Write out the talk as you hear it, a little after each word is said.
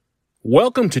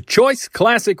Welcome to Choice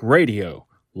Classic Radio.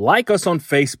 Like us on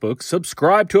Facebook,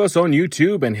 subscribe to us on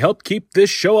YouTube, and help keep this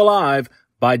show alive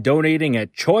by donating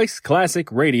at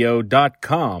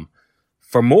choiceclassicradio.com.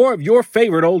 For more of your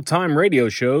favorite old-time radio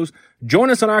shows, join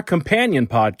us on our companion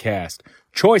podcast,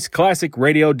 Choice Classic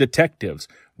Radio Detectives,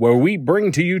 where we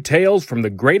bring to you tales from the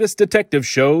greatest detective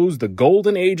shows the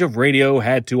golden age of radio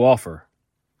had to offer.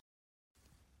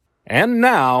 And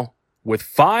now, with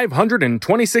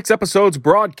 526 episodes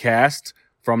broadcast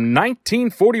from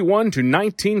 1941 to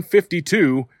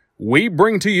 1952, we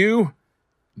bring to you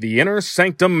The Inner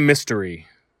Sanctum Mystery.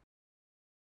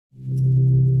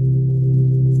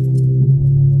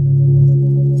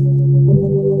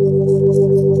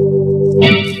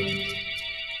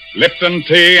 Lipton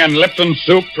Tea and Lipton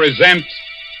Soup present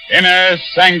Inner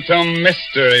Sanctum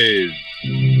Mysteries.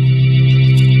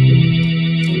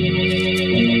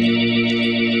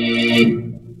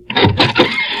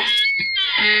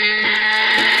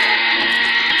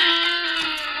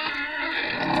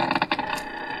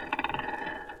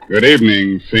 Good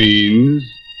evening, fiends.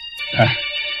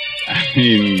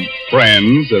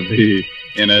 Friends of the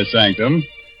Inner Sanctum.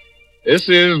 This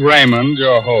is Raymond,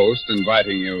 your host,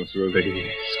 inviting you through the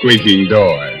squeaking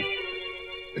door.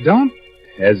 Don't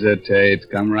hesitate.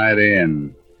 Come right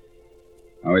in.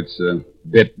 Oh, it's a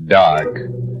bit dark.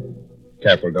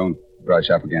 Careful, don't brush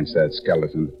up against that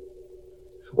skeleton.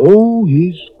 Oh,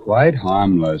 he's quite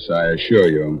harmless, I assure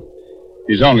you.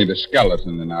 He's only the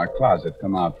skeleton in our closet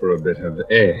come out for a bit of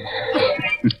air.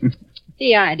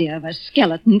 The idea of a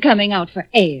skeleton coming out for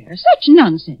air. Such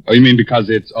nonsense. Oh, you mean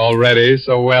because it's already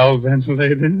so well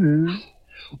ventilated?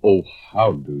 Oh,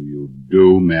 how do you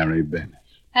do, Mary Bennett?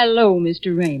 Hello,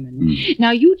 Mr. Raymond.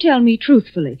 Now, you tell me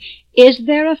truthfully, is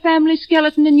there a family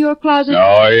skeleton in your closet?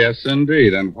 Oh, yes,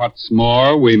 indeed. And what's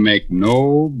more, we make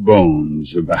no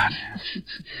bones about it.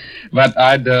 But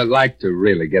I'd like to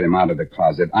really get him out of the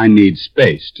closet. I need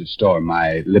space to store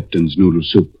my Lipton's noodle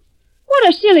soup. What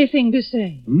a silly thing to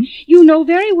say. You know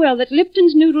very well that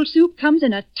Lipton's noodle soup comes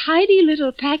in a tidy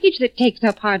little package that takes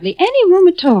up hardly any room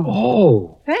at all.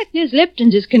 Oh. Fact is,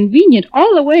 Lipton's is convenient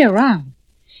all the way around.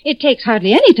 It takes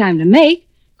hardly any time to make,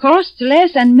 costs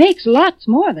less, and makes lots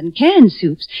more than canned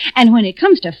soups. And when it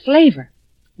comes to flavor,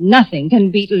 nothing can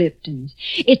beat Lipton's.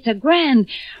 It's a grand,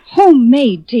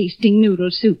 homemade-tasting noodle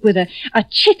soup with a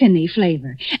chickeny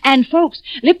flavor. And, folks,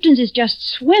 Lipton's is just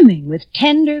swimming with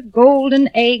tender, golden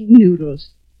egg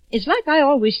noodles. It's like I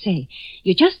always say,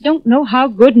 you just don't know how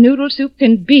good noodle soup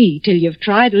can be till you've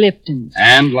tried Lipton's.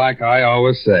 And like I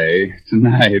always say,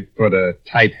 tonight, put a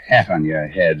tight hat on your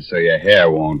head so your hair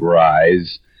won't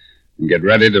rise. And get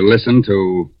ready to listen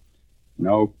to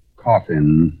No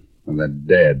Coffin for the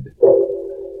Dead.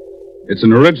 It's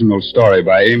an original story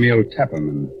by Emil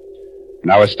Tepperman.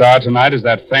 And our star tonight is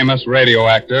that famous radio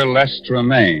actor, Les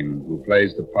Tremayne, who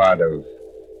plays the part of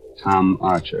Tom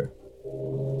Archer.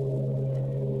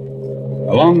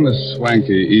 Along the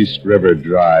swanky East River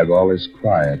Drive, all is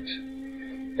quiet,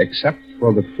 except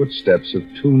for the footsteps of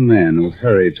two men who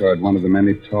hurry toward one of the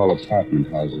many tall apartment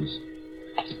houses.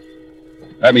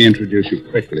 Let me introduce you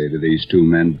quickly to these two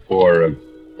men before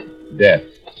death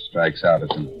strikes out at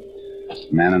them.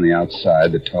 The man on the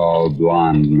outside, the tall,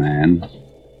 blonde man,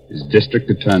 is District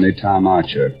Attorney Tom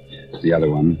Archer. The other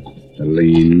one, the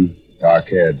lean,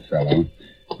 dark-haired fellow,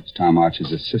 is Tom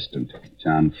Archer's assistant,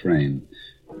 John Frayne.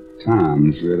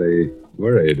 Tom's really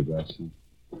worried about something.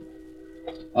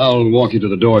 I'll walk you to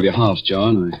the door of your house,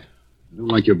 John. I don't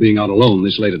like your being out alone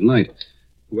this late at night.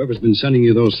 Whoever's been sending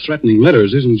you those threatening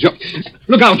letters isn't John.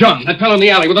 Look out, John! That fellow in the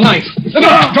alley with a knife. Look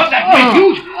out! Drop that knife,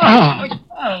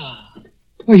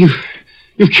 you!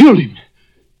 You've killed him.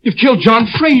 You've killed John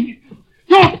Frayne.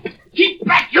 No! Keep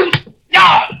back, you!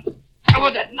 No!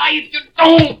 With that knife, you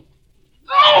don't!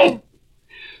 No!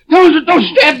 No, don't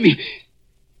stab me!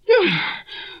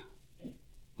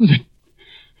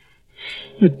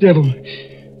 The devil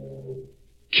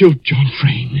killed John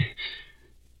Frayne.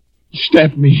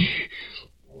 Stabbed me.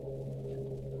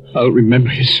 I'll remember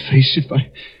his face if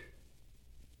I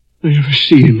ever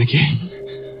see him again.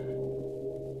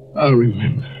 I'll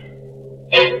remember.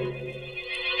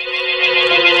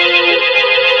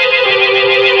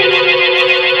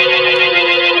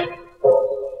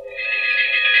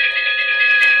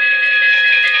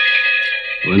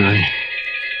 When I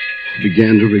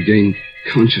began to regain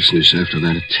consciousness after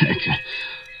that attack,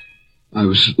 I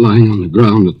was lying on the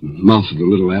ground at the mouth of the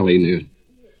little alley near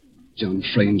John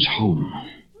Frayne's home.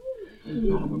 A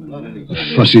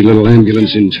fussy little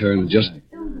ambulance intern had just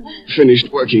finished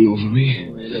working over me.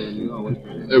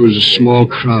 There was a small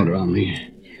crowd around me,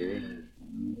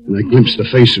 and I glimpsed the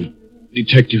face of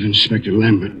Detective Inspector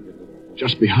Lambert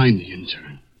just behind the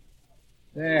intern.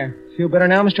 There. Feel better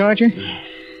now, Mr. Archer?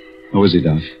 How is he,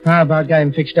 Doc? How about got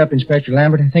him fixed up, Inspector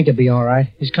Lambert? I think he'll be all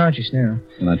right. He's conscious now.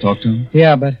 Can I talk to him?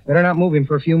 Yeah, but better not move him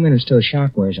for a few minutes till the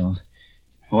shock wears off.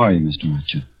 How are you, Mr.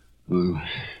 Archer? Oh,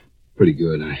 pretty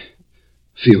good. I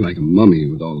feel like a mummy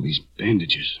with all these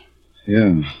bandages.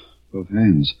 Yeah, both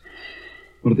hands.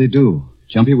 What did they do?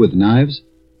 Jump you with knives?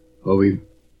 Oh,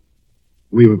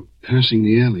 we were passing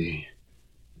the alley.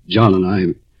 John and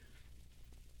I...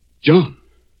 John?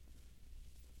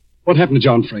 What happened to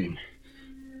John Frayne?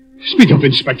 Speak up,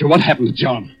 Inspector. What happened to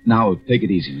John? Now, take it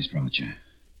easy, Mr. Archer.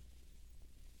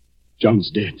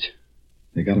 John's dead.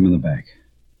 They got him in the back.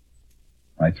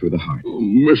 Right through the heart. Oh,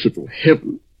 merciful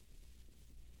heaven.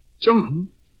 John?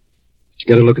 Did you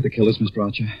get a look at the killers, Mr.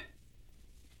 Archer?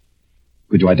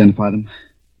 Could you identify them?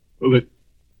 Well,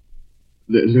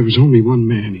 there was only one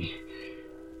man.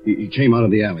 He came out of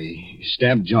the alley. He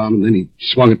stabbed John, and then he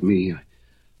swung at me.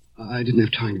 I didn't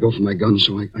have time to go for my gun,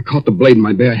 so I caught the blade in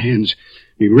my bare hands.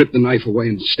 He ripped the knife away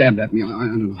and stabbed at me I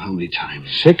don't know how many times.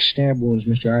 6 stab wounds,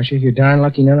 Mr. Archer. You're darn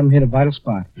lucky none of them hit a vital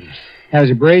spot. That was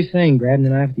a brave thing, grabbing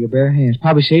the knife with your bare hands.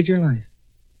 Probably saved your life.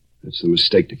 That's the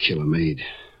mistake the killer made,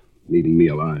 leaving me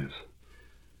alive.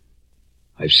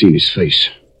 I've seen his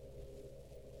face.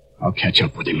 I'll catch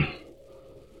up with him,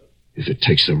 if it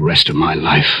takes the rest of my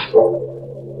life.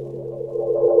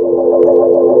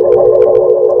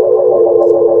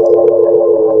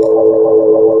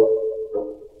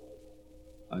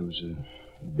 I was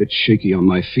a bit shaky on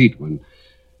my feet when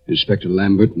Inspector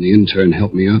Lambert and the intern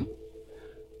helped me up.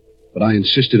 But I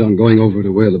insisted on going over to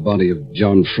where the body of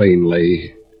John Frayne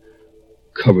lay,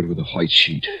 covered with a white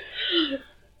sheet.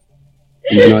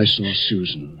 And then I saw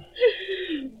Susan,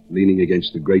 leaning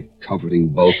against the great comforting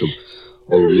bulk of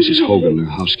old Mrs. Hogan, her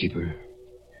housekeeper.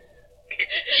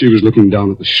 She was looking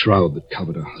down at the shroud that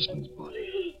covered her husband's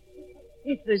body.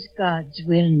 It was God's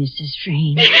will, Mrs.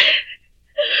 Frayne.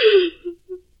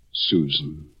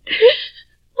 Susan.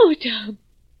 Oh, Tom.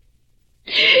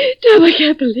 Tom, I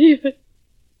can't believe it.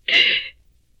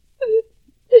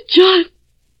 John.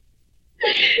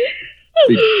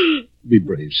 Be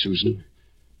brave, Susan.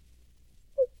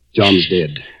 John's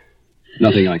dead.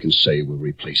 Nothing I can say will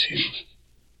replace him.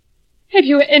 Have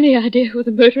you any idea who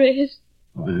the murderer is?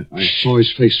 I saw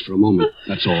his face for a moment,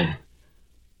 that's all.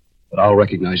 But I'll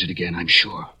recognize it again, I'm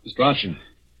sure. Mr. Archer,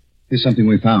 here's something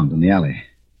we found in the alley.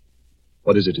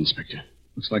 What is it, Inspector?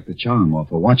 Looks like the charm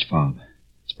off a watch fob.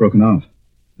 It's broken off.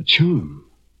 A charm?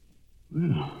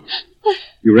 Well...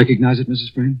 You recognize it,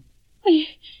 Mrs. Frayne?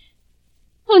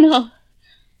 Oh, no.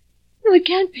 No, it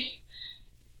can't be.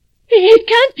 It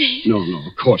can't be. No,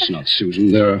 of course not,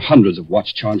 Susan. There are hundreds of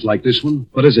watch charms like this one.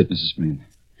 What is it, Mrs. Frayne?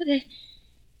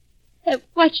 That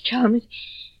watch charm is...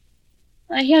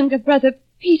 My younger brother,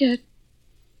 Peter,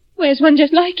 wears one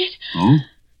just like it. Oh?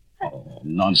 Oh,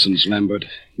 nonsense, Lambert.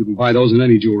 You can buy those in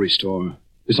any jewelry store.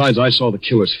 Besides, I saw the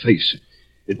killer's face.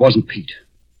 It wasn't Pete.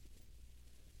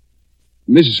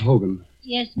 Mrs. Hogan.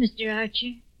 Yes, Mr.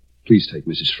 Archer? Please take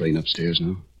Mrs. Frayne upstairs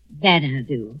now. That I'll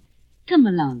do. Come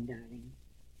along, darling.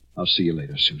 I'll see you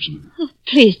later, Susan. Oh,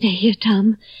 please stay here,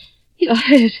 Tom. You're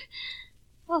hurt.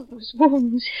 All those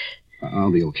wounds.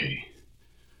 I'll be okay.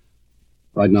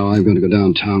 Right now, I'm going to go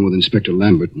downtown with Inspector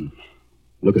Lambert and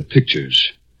look at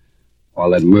pictures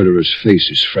while that murderer's face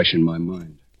is fresh in my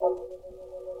mind.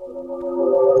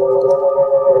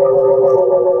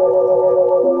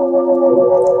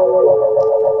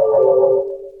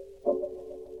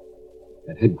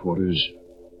 At headquarters,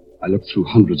 I looked through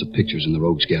hundreds of pictures in the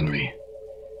Rogues Gallery.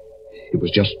 It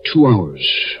was just 2 hours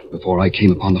before I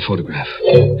came upon the photograph.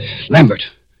 Lambert,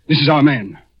 this is our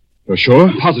man. You're sure?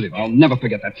 I'm positive. I'll never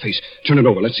forget that face. Turn it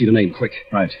over. Let's see the name, quick.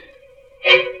 Right.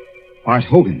 Bart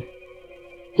Hogan.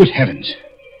 Good heavens.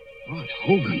 Bart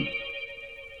Hogan?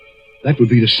 That would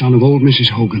be the son of old Mrs.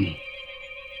 Hogan,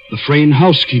 the Frayne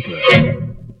housekeeper.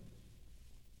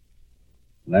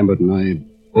 Lambert and I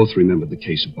both remembered the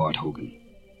case of Bart Hogan.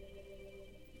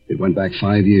 It went back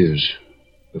 5 years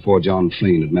before John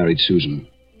Frayne had married Susan.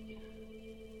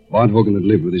 Bart Hogan had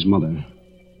lived with his mother,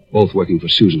 both working for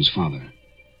Susan's father.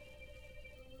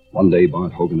 One day,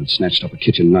 Bart Hogan had snatched up a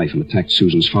kitchen knife and attacked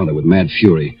Susan's father with mad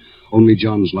fury. Only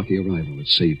John's lucky arrival had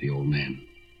saved the old man.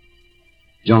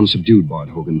 John subdued Bart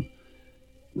Hogan.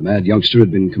 The mad youngster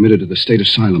had been committed to the state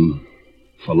asylum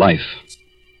for life.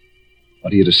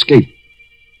 But he had escaped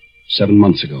 7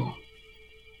 months ago.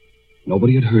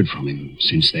 Nobody had heard from him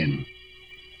since then.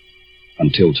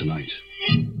 Until tonight.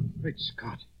 Great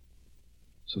Scott.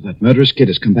 So that murderous kid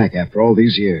has come back after all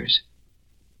these years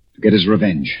to get his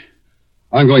revenge.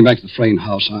 I'm going back to the Frayne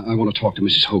house. I want to talk to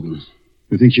Mrs. Hogan.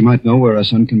 You think she might know where her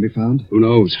son can be found? Who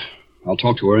knows? I'll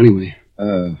talk to her anyway.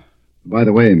 By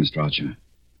the way, Mr. Archer,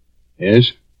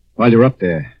 Yes? while you're up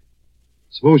there,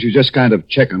 suppose you just kind of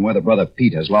check on whether Brother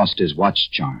Pete has lost his watch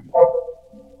charm.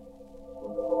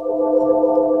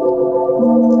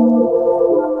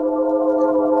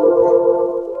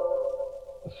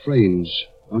 The Frains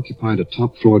occupied a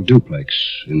top-floor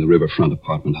duplex in the riverfront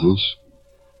apartment house.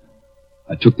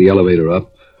 I took the elevator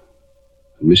up,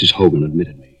 and Mrs. Hogan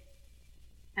admitted me.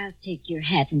 I'll take your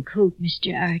hat and coat,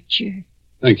 Mr. Archer.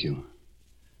 Thank you.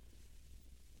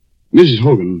 Mrs.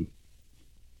 Hogan,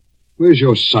 where's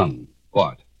your son,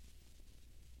 Bart?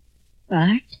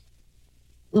 Bart?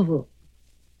 Oh,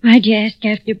 why'd you ask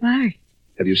after Bart?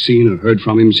 Have you seen or heard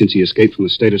from him since he escaped from the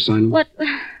state asylum? What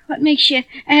makes you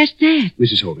ask that?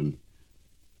 Mrs. Hogan,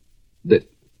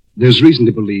 there's reason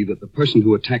to believe that the person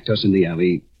who attacked us in the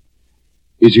alley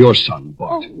is your son,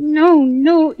 Bart. Oh,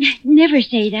 no, never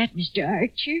say that, Mr.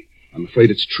 Archer. I'm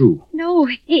afraid it's true. No,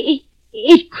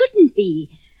 it couldn't be.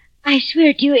 I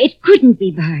swear to you, it couldn't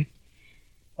be Bart.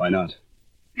 Why not?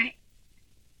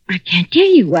 I can't tell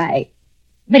you why.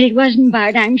 But it wasn't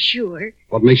Bart, I'm sure.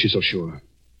 What makes you so sure?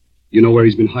 You know where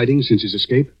he's been hiding since his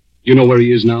escape? You know where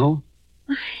he is now?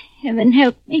 Heaven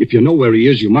help me. If you know where he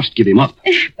is, you must give him up.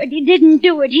 But he didn't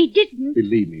do it. He didn't.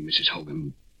 Believe me, Mrs.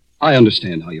 Hogan, I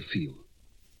understand how you feel.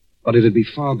 But it'd be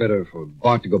far better for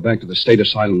Bart to go back to the state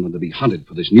asylum than to be hunted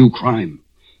for this new crime.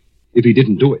 If he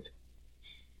didn't do it.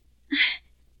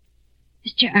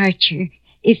 Mr. Archer,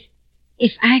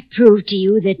 if I prove to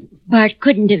you that Bart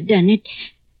couldn't have done it,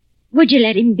 would you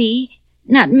let him be?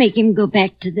 Not make him go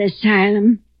back to the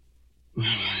asylum? I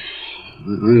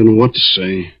don't know what to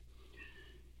say.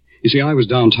 You see, I was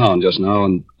downtown just now,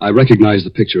 and I recognized the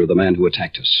picture of the man who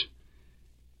attacked us.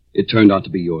 It turned out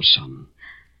to be your son.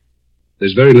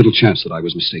 There's very little chance that I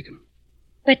was mistaken.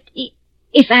 But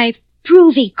if I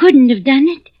prove he couldn't have done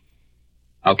it?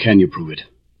 How can you prove it?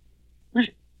 Well,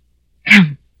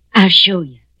 come, I'll show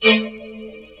you.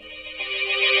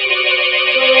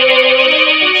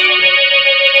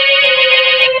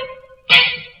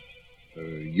 Her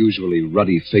usually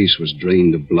ruddy face was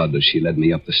drained of blood as she led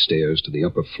me up the stairs to the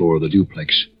upper floor of the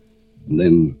duplex, and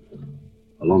then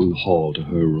along the hall to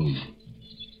her room.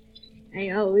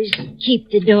 I always keep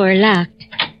the door locked.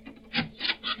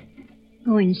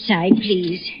 Go inside,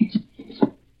 please.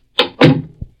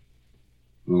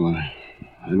 Oh,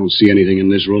 I don't see anything in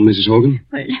this room, Mrs. Hogan.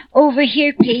 Well, over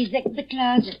here, please, the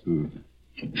closet.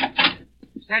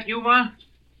 Is that you, Ma?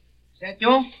 Is that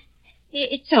you?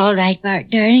 It's all right, Bart,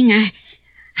 darling.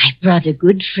 I brought a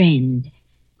good friend.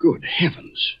 Good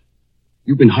heavens.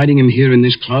 You've been hiding him here in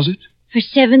this closet? For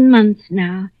 7 months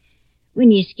now. When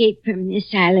he escaped from the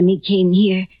asylum, he came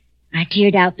here. I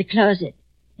cleared out the closet.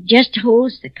 It just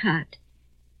holds the cot.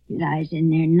 He lies in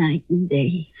there night and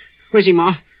day. Where's he,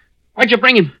 Ma? Why'd you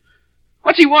bring him?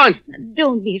 What's he want?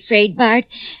 Don't be afraid, Bart.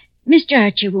 Mr.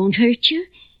 Archer won't hurt you.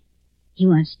 He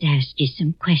wants to ask you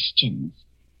some questions.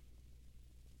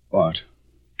 Bart,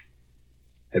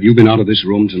 have you been out of this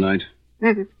room tonight?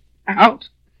 Out?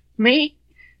 Me?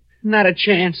 Not a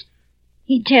chance.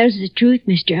 He tells the truth,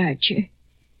 Mr. Archer.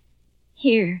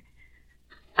 Here,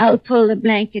 I'll pull the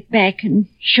blanket back and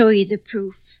show you the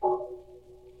proof.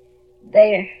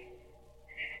 There.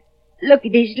 Look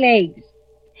at his legs.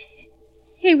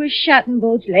 He was shot in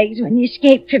both legs when he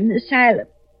escaped from the asylum.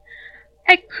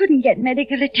 I couldn't get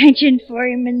medical attention for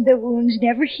him, and the wounds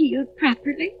never healed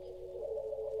properly.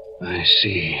 I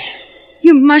see.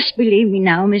 You must believe me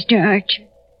now, Mr. Archer.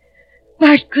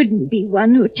 Bart couldn't be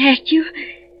one who attacked you,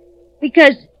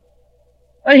 because,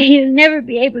 well, he'll never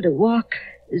be able to walk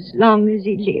as long as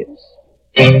he lives.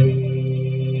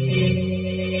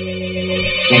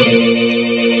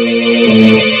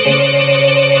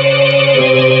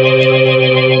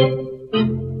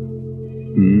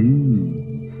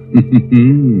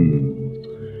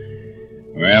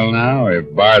 Well, now,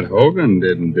 if Bart Hogan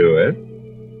didn't do it,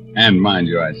 and mind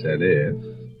you, I said if,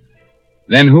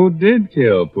 then who did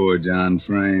kill poor John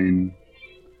Frayne?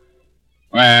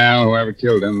 Well, whoever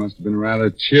killed him must have been a rather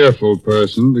cheerful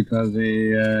person because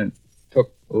he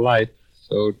took life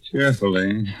so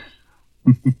cheerfully.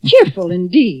 Cheerful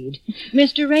indeed.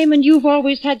 Mr. Raymond, you've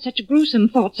always had such gruesome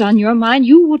thoughts on your mind,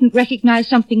 you wouldn't recognize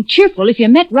something cheerful if you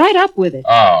met right up with it.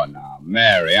 Oh, now,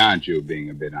 Mary, aren't you being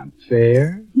a bit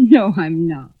unfair? No, I'm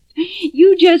not.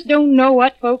 You just don't know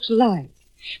what folks like.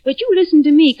 But you listen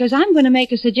to me, because I'm going to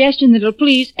make a suggestion that'll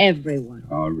please everyone.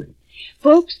 All right.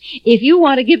 Folks, if you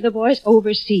want to give the boys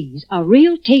overseas a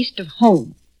real taste of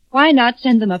home, why not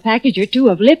send them a package or two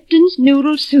of Lipton's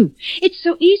noodle soup? It's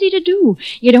so easy to do.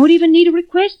 You don't even need a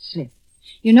request slip.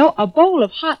 You know, a bowl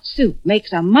of hot soup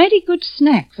makes a mighty good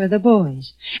snack for the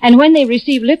boys. And when they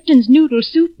receive Lipton's noodle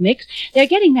soup mix, they're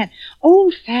getting that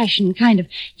old-fashioned kind of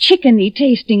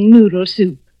chickeny-tasting noodle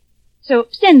soup. So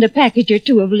send a package or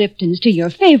two of Lipton's to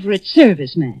your favorite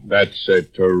serviceman. That's a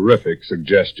terrific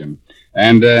suggestion.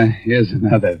 And here's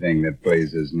another thing that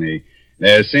pleases me.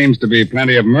 There seems to be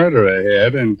plenty of murder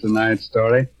ahead in tonight's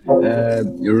story.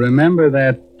 You remember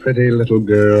that pretty little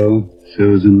girl,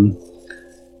 Susan?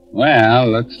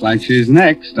 Well, looks like she's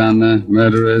next on the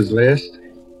murderer's list.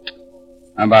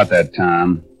 How about that,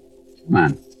 Tom? Come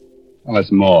on, tell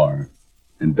us more.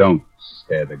 And don't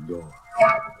stare the door.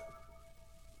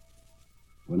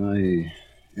 When I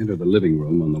entered the living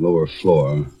room on the lower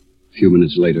floor, a few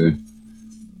minutes later,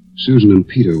 Susan and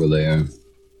Peter were there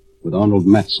with Arnold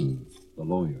Matson, the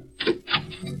lawyer.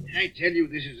 I tell you,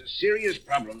 this is a serious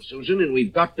problem, Susan, and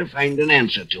we've got to find an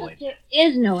answer to it. There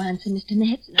is no answer, Mr.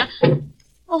 Matson.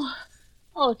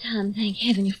 Oh, Tom, thank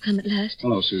heaven you've come at last.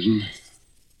 Hello, Susan.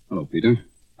 Hello, Peter.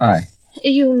 Hi.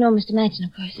 You know Mr. Matson,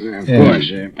 of course. Of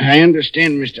course. I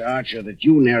understand, Mr. Archer, that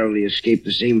you narrowly escaped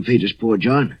the same fate as poor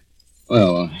John.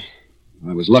 Well,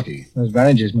 I was lucky. Those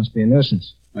bandages must be a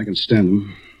nuisance. I can stand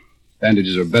them.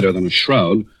 Bandages are better than a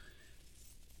shroud.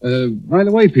 By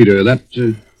the way, Peter, that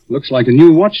looks like a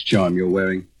new watch charm you're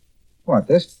wearing. What,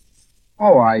 this?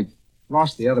 Oh, I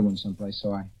lost the other one someplace,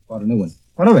 so I bought a new one.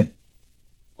 What of it?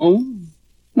 Oh,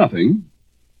 nothing.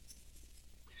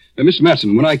 Mr.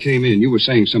 Matson, when I came in, you were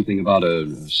saying something about a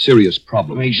serious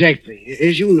problem. Exactly.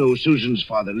 As you know, Susan's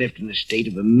father left an estate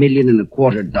of $1.25 million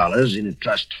in a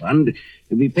trust fund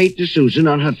to be paid to Susan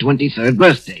on her 23rd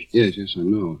birthday. Yes, I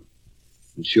know.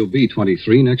 And she'll be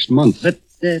 23 next month. But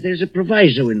there's a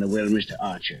proviso in the will, Mr.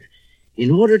 Archer. In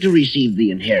order to receive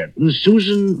the inheritance,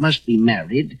 Susan must be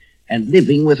married and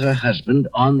living with her husband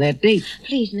on that date.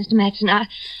 Please, Mr. Matson,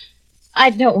 I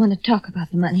don't want to talk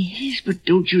about the money. Yes, but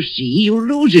don't you see? You'll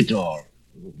lose it all.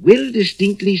 The will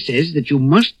distinctly says that you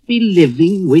must be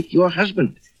living with your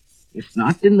husband. If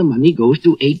not, then the money goes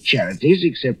to 8 charities,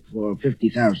 except for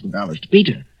 $50,000 to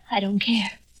Peter. I don't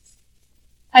care.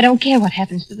 I don't care what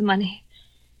happens to the money.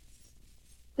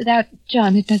 Without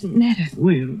John, it doesn't matter.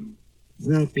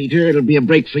 Well, Peter, it'll be a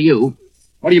break for you.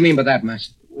 What do you mean by that,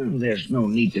 Matson? Well, there's no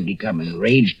need to become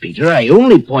enraged, Peter. I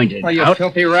only pointed Oh, you out...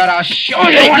 filthy rat, I'll show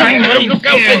you. Look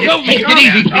out. Take it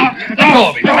easy, Pete. Let go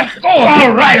of me. Let go.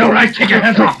 All right. Take your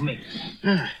hands off me.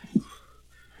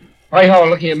 Why are you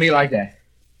looking at me like that?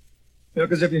 You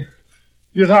look as if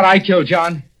you thought I killed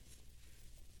John.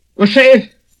 Well, say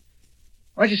it.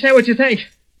 Why'd you say what you think?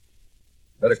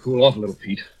 Better cool off a little,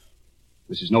 Pete.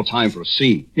 This is no time for a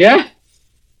scene. Yeah?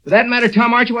 For that matter,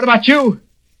 Tom Archer, what about you?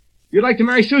 You'd like to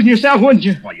marry Susan yourself, wouldn't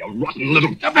you? Why, you rotten little...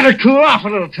 You better cool off a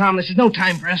little, Tom. This is no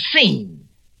time for a scene.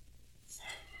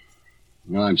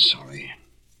 I'm sorry.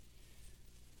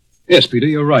 Yes, Peter,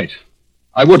 you're right.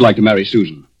 I would like to marry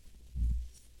Susan.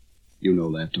 You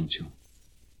know that, don't you?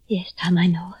 Yes, Tom, I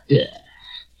know. Yeah.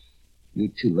 You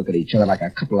two look at each other like a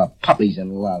couple of puppies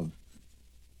in love.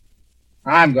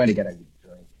 I'm going to get a drink.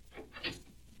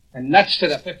 And nuts to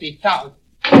the 50,000.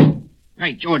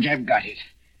 Right, George, I've got it.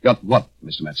 Got what,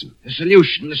 Mr. Matson? The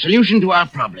solution to our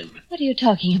problem. What are you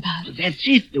talking about? That's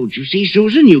it, don't you see,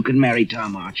 Susan? You can marry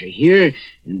Tom Archer here,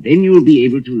 and then you'll be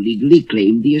able to legally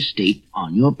claim the estate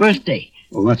on your birthday.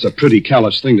 Well, that's a pretty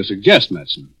callous thing to suggest,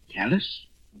 Matson. Callous?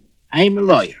 I'm a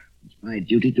lawyer. It's my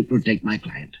duty to protect my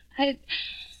client.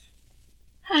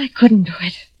 I couldn't do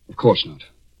it. Of course not.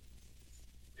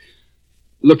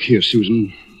 Look here,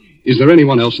 Susan. Is there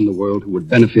anyone else in the world who would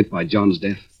benefit by John's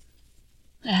death?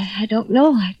 I don't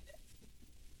know.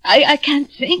 I can't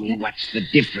think. What's the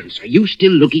difference? Are you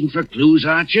still looking for clues,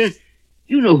 Archer?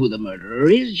 You know who the murderer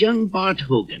is, young Bart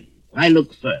Hogan. Why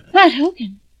look further? Bart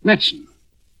Hogan? Matson,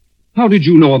 how did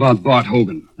you know about Bart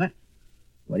Hogan?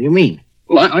 What do you mean?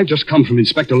 Well, I've just come from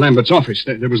Inspector Lambert's office.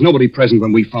 There was nobody present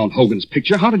when we found Hogan's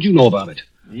picture. How did you know about it?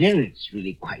 Well, it's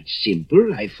really quite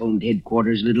simple. I phoned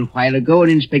headquarters a little while ago,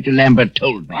 and Inspector Lambert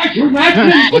told me. Archer,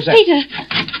 What's that?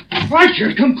 Peter!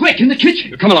 Archer, come quick, in the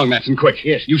kitchen. Come along, Matson, quick.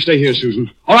 Yes. You stay here,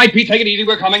 Susan. All right, Pete, take it easy.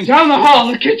 We're coming. Down the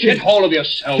hall, the kitchen. Get hold of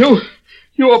yourself.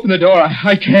 You open the door.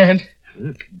 I can't.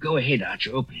 Look, go ahead,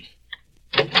 Archer. Open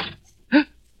it. Huh?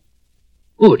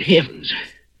 Good heavens.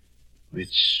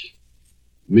 It's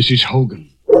Mrs. Hogan.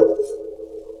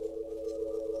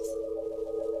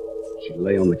 She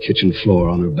lay on the kitchen floor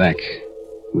on her back,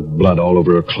 with blood all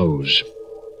over her clothes.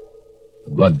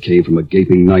 The blood came from a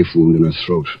gaping knife wound in her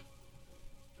throat,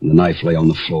 and the knife lay on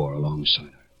the floor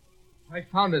alongside her. I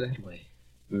found her that way.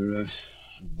 Her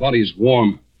body's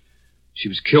warm. She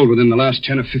was killed within the last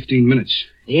 10 or 15 minutes.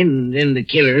 Then the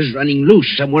killer's running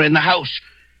loose somewhere in the house.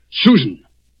 Susan,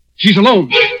 She's alone.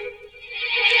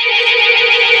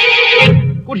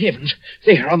 Good heavens.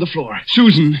 There on the floor.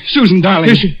 Susan,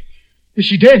 darling. Is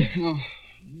she dead?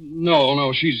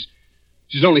 No, she's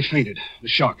only fainted. The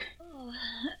shock.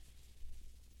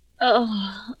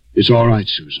 Oh, It's all right,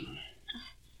 Susan.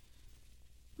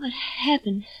 what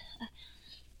happened?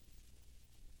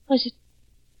 Was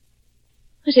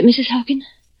it Mrs. Hogan?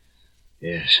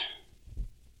 Yes.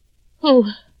 Who?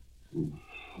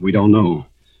 We don't know.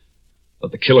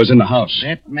 But the killer's in the house.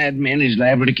 That madman is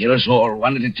liable to kill us all,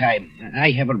 one at a time.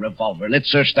 I have a revolver.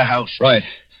 Let's search the house. Right.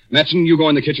 Matson, you go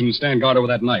in the kitchen and stand guard over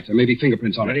that knife. There may be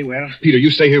fingerprints on it. Very well. Peter, you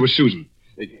stay here with Susan.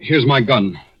 Here's my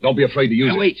gun. Don't be afraid to use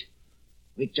Now, it. wait.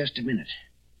 Wait just a minute.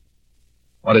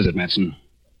 What is it, Matson?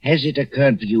 Has it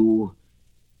occurred to you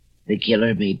the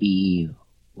killer may be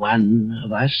one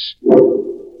of us?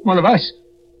 One of us?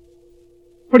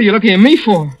 What are you looking at me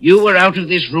for? You were out of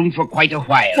this room for quite a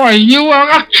while. Why, you are...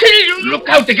 I'll kill you! Look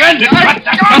out, the gun!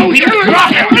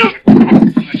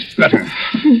 That's better.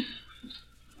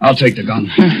 I'll take the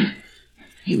gun.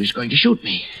 He was going to shoot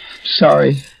me.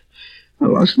 Sorry. I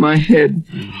lost my head.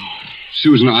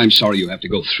 Susan, I'm sorry you have to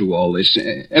go through all this.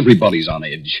 Everybody's on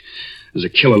edge. There's a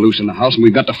killer loose in the house, and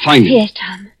we've got to find him. Yes,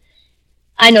 Tom.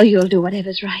 I know you'll do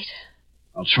whatever's right.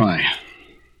 I'll try.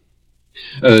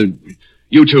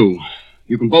 You two.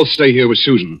 You can both stay here with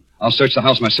Susan. I'll search the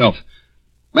house myself.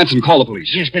 Matson, call the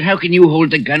police. Yes, but how can you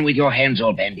hold the gun with your hands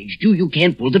all bandaged? You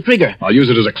can't pull the trigger. I'll use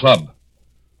it as a club.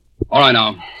 All right,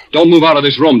 now. Don't move out of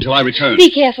this room till I return.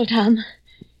 Be careful, Tom.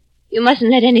 You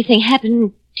mustn't let anything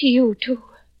happen to you, too.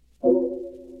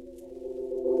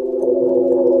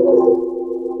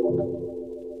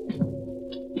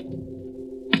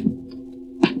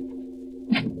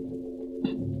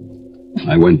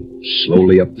 I went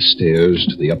slowly up the stairs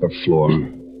to the upper floor,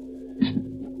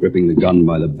 gripping the gun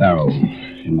by the barrel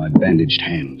in my bandaged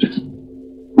hand.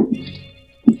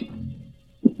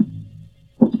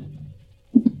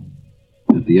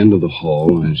 At the end of the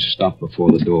hall, I stopped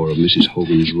before the door of Mrs.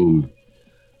 Hogan's room.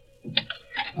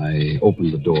 I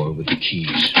opened the door with the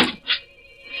keys.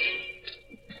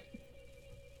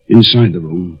 Inside the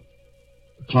room,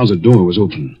 the closet door was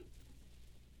open.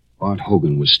 Bart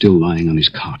Hogan was still lying on his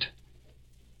cot.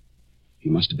 He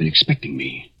must have been expecting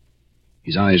me.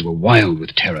 His eyes were wild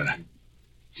with terror.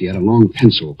 He had a long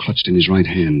pencil clutched in his right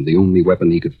hand, the only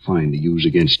weapon he could find to use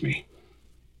against me.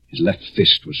 His left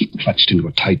fist was clutched into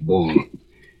a tight ball.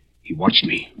 He watched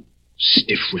me,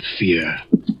 stiff with fear,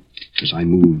 as I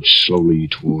moved slowly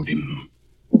toward him,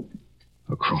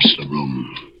 across the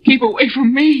room. Keep away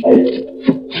from me.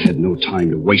 I had no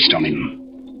time to waste on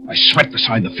him. I swept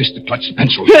aside the fist that clutched the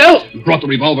pencil. Help! And brought the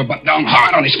revolver butt down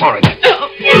hard on his forehead.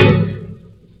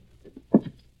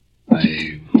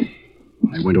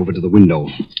 I went over to the window,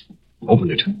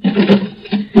 opened it.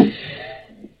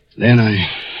 Then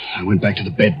I went back to the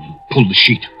bed, pulled the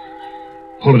sheet,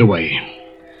 pulled it away,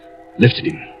 lifted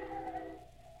him.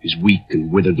 His weak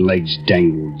and withered legs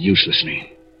dangled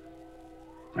uselessly.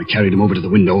 I carried him over to the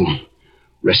window,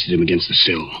 rested him against the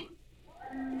sill.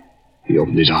 He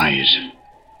opened his eyes.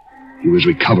 He was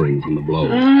recovering from the blow.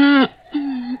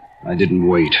 I didn't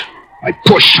wait. I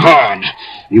pushed hard.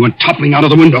 He went toppling out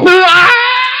of the window.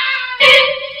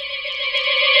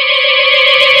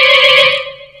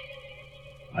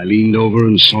 I leaned over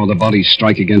and saw the body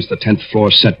strike against the 10th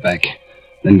floor setback,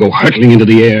 then go hurtling into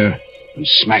the air and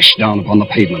smash down upon the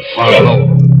pavement far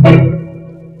below.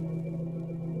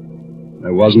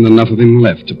 There wasn't enough of him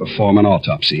left to perform an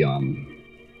autopsy on.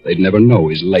 They'd never know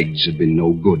his legs had been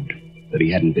no good, that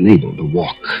he hadn't been able to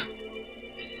walk.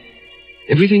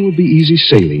 Everything would be easy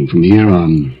sailing from here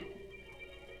on.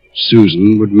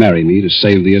 Susan would marry me to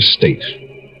save the estate.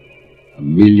 $1.25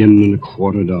 million.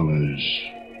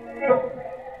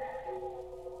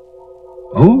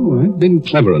 Oh, I'd been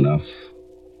clever enough.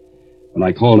 When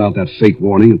I called out that fake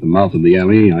warning at the mouth of the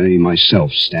alley, I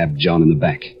myself stabbed John in the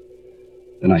back.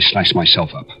 Then I slashed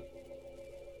myself up.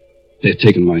 They'd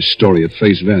taken my story at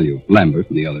face value, Lambert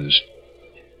and the others.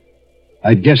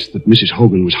 I'd guessed that Mrs.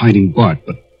 Hogan was hiding Bart,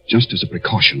 but just as a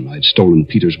precaution, I'd stolen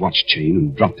Peter's watch chain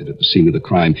and dropped it at the scene of the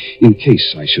crime, in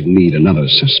case I should need another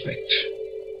suspect.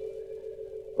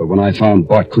 But when I found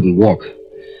Bart couldn't walk,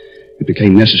 it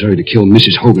became necessary to kill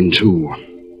Mrs. Hogan, too,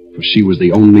 for she was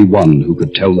the only one who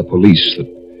could tell the police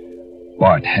that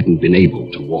Bart hadn't been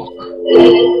able to walk.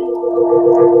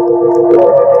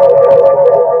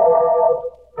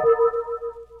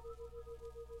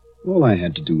 All I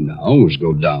had to do now was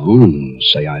go down and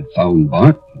say I'd found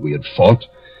Bart, we had fought,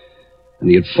 and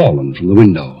he had fallen from the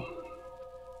window.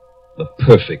 The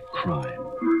perfect crime.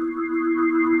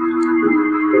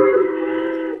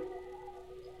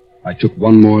 I took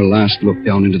one more last look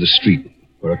down into the street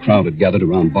where a crowd had gathered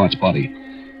around Bart's body.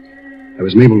 I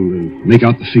was able to make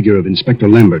out the figure of Inspector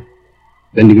Lambert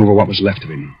bending over what was left of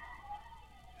him.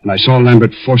 And I saw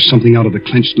Lambert force something out of the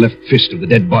clenched left fist of the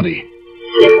dead body.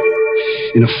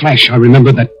 In a flash, I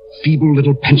remembered that feeble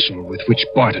little pencil with which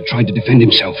Bart had tried to defend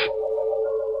himself.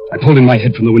 I pulled in my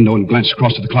head from the window and glanced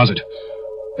across to the closet.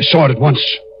 I saw it at once.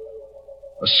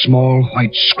 A small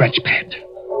white scratch pad.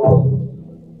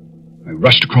 I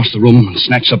rushed across the room and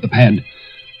snatched up the pad.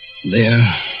 There,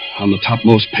 on the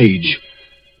topmost page,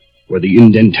 were the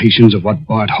indentations of what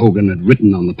Bart Hogan had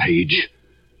written on the page,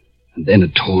 and then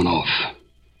had torn off.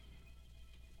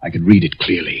 I could read it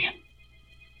clearly.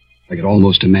 I could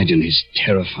almost imagine his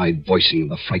terrified voicing of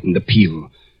the frightened appeal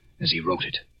as he wrote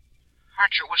it.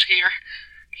 Archer was here.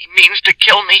 He means to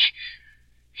kill me.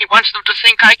 He wants them to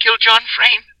think I killed John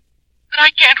Frayne. That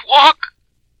I can't walk.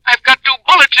 I've got 2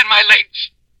 bullets in my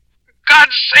legs. For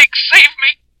God's sake, save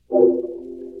me.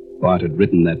 Bart had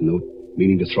written that note,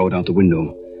 meaning to throw it out the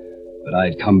window. But I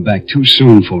had come back too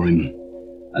soon for him,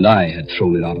 and I had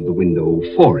thrown it out of the window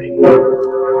for him.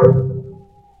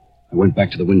 I went back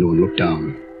to the window and looked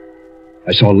down.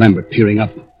 I saw Lambert peering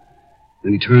up.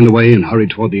 Then he turned away and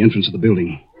hurried toward the entrance of the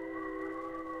building.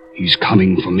 He's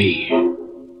coming for me.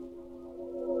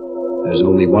 There's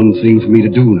only one thing for me to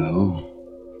do now.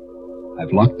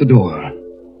 I've locked the door.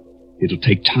 It'll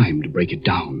take time to break it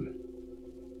down.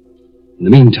 In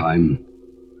the meantime,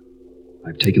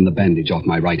 I've taken the bandage off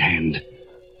my right hand.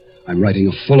 I'm writing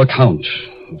a full account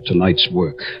of tonight's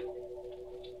work.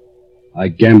 I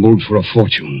gambled for a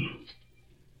fortune,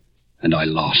 and I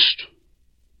lost.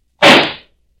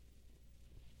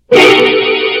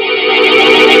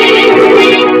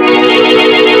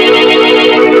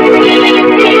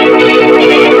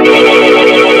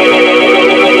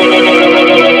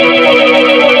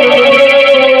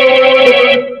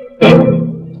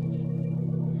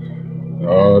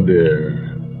 Oh, dear.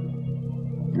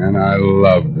 And I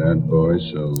loved that boy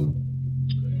so.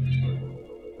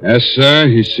 Yes, sir,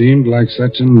 he seemed like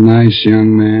such a nice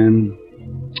young man.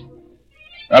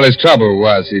 Well, his trouble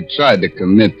was he tried to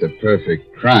commit the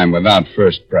perfect crime without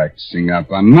first practicing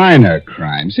up on minor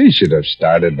crimes. He should have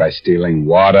started by stealing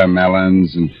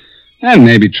watermelons and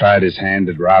maybe tried his hand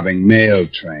at robbing mail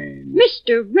trains.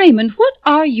 Mr. Raymond, what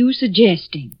are you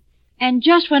suggesting? And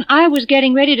just when I was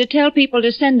getting ready to tell people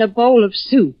to send a bowl of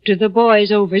soup to the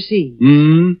boys overseas.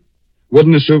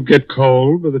 Wouldn't the soup get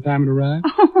cold by the time it arrived?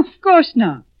 Oh, of course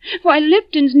not. Why,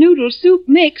 Lipton's noodle soup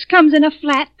mix comes in a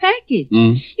flat package.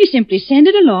 You simply send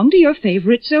it along to your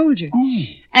favorite soldier.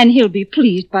 And he'll be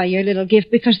pleased by your little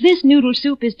gift because this noodle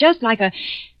soup is just like a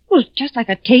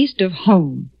taste of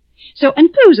home. So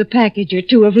enclose a package or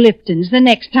 2 of Lipton's the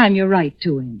next time you write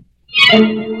to him.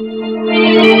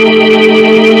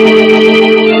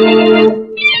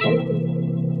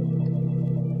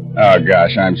 Oh,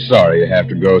 gosh, I'm sorry you have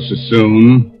to go so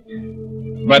soon.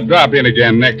 But drop in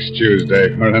again next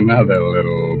Tuesday for another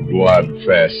little blood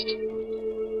fest.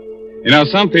 You know,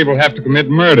 some people have to commit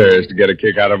murders to get a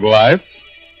kick out of life.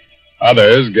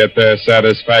 Others get their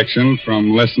satisfaction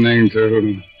from listening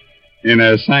to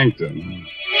Inner Sanctum.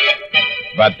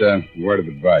 But, word of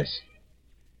advice.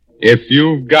 If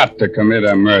you've got to commit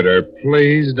a murder,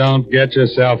 please don't get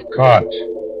yourself caught.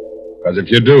 Because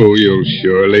if you do, you'll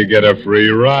surely get a free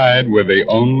ride with the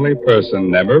only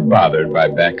person never bothered by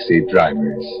backseat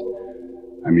drivers.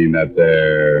 I mean that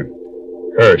they're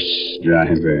hearse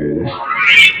drivers.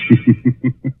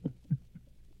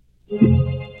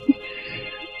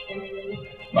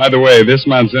 By the way, this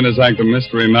month's Inner Sanctum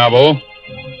mystery novel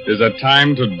is A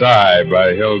Time to Die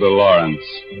by Hilda Lawrence.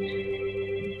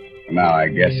 Now, I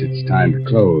guess it's time to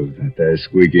close that there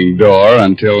squeaking door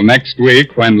until next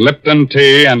week when Lipton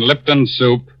Tea and Lipton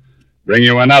Soup bring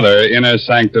you another Inner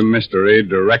Sanctum mystery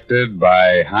directed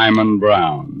by Hyman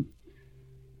Brown.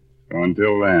 So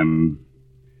until then,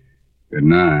 good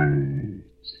night.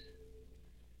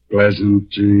 Pleasant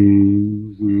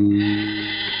dreams.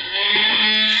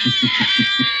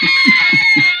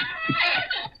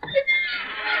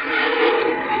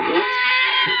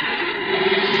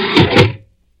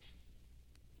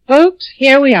 Folks,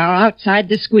 here we are outside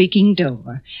the squeaking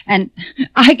door. And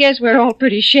I guess we're all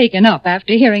pretty shaken up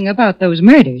after hearing about those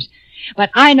murders. But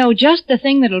I know just the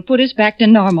thing that'll put us back to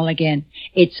normal again.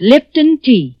 It's Lipton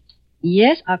tea.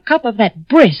 Yes, a cup of that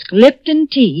brisk Lipton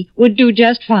tea would do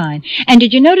just fine. And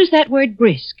did you notice that word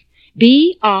brisk?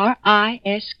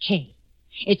 B-R-I-S-K.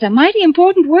 It's a mighty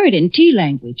important word in tea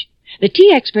language. The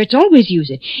tea experts always use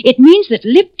it. It means that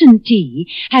Lipton tea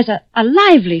has a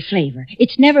lively flavor.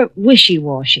 It's never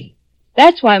wishy-washy.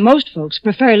 That's why most folks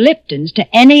prefer Lipton's to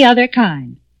any other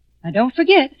kind. Now, don't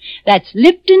forget, that's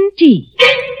Lipton Tea.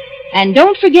 And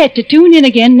don't forget to tune in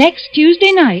again next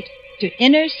Tuesday night to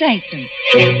Inner Sanctum.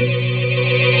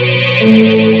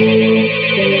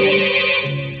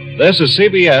 This is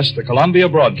CBS, the Columbia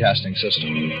Broadcasting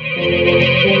System.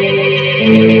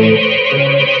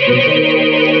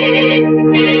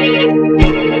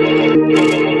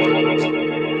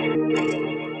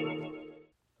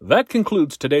 That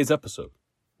concludes today's episode.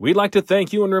 We'd like to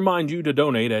thank you and remind you to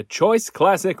donate at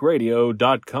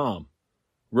choiceclassicradio.com.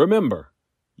 Remember,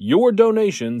 your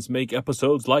donations make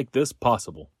episodes like this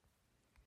possible.